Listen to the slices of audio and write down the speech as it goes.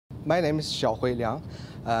My name is Xiaohui Liang.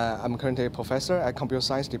 I'm currently a professor at Computer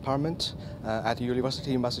Science Department at the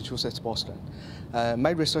University of Massachusetts, Boston.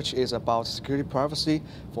 My research is about security privacy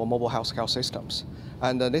for mobile healthcare systems.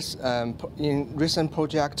 And this in recent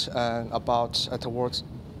project about towards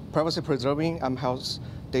privacy preserving health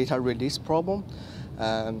data release problem.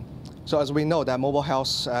 So as we know that mobile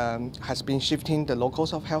health has been shifting the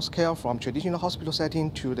locus of healthcare from traditional hospital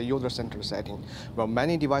setting to the user-centered setting, where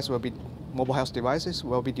many mobile health devices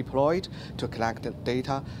will be deployed to collect the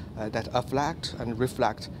data that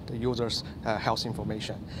reflect the user's health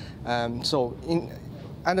information. So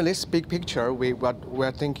under this big picture,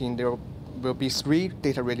 we're thinking there will be three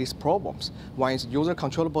data release problems. One is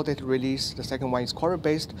user-controllable data release, the second one is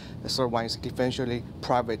query-based, the third one is differentially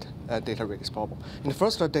private data release problem. In the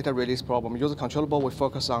first data release problem, user-controllable, we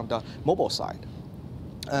focus on the mobile side.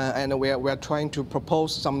 And we are trying to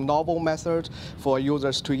propose some novel methods for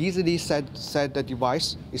users to easily set the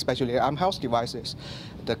device, especially health devices,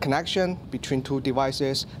 the connection between two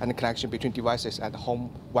devices and the connection between devices and the home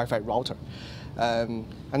Wi-Fi router. And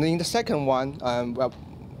in the second one,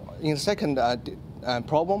 in the second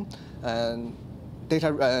problem,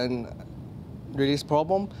 data release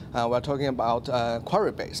problem, we're talking about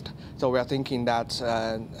query-based. So we're thinking that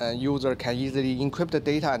a user can easily encrypt the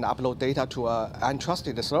data and upload data to an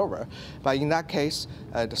untrusted server. But in that case,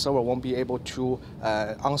 the server won't be able to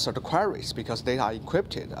answer the queries because data are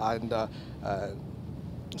encrypted. And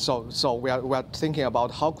so we are thinking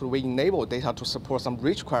about how could we enable data to support some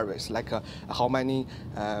rich queries, like how many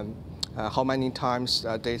times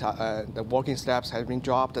the working steps have been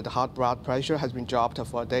dropped, the heart blood pressure has been dropped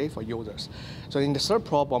for a day for users. So in the third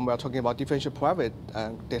problem, we're talking about differential private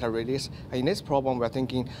data release. In this problem, we're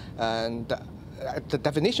thinking the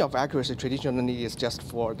definition of accuracy traditionally is just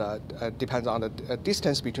for the depends on the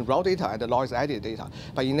distance between raw data and the noise added data.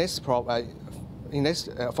 But in this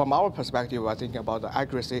from our perspective, we're thinking about the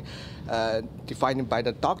accuracy defined by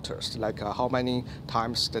the doctors, like how many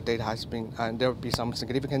times the data has been, and there will be some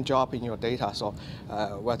significant drop in your data. So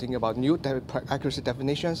we're thinking about new accuracy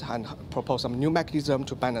definitions and propose some new mechanism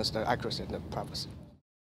to balance the accuracy and the privacy.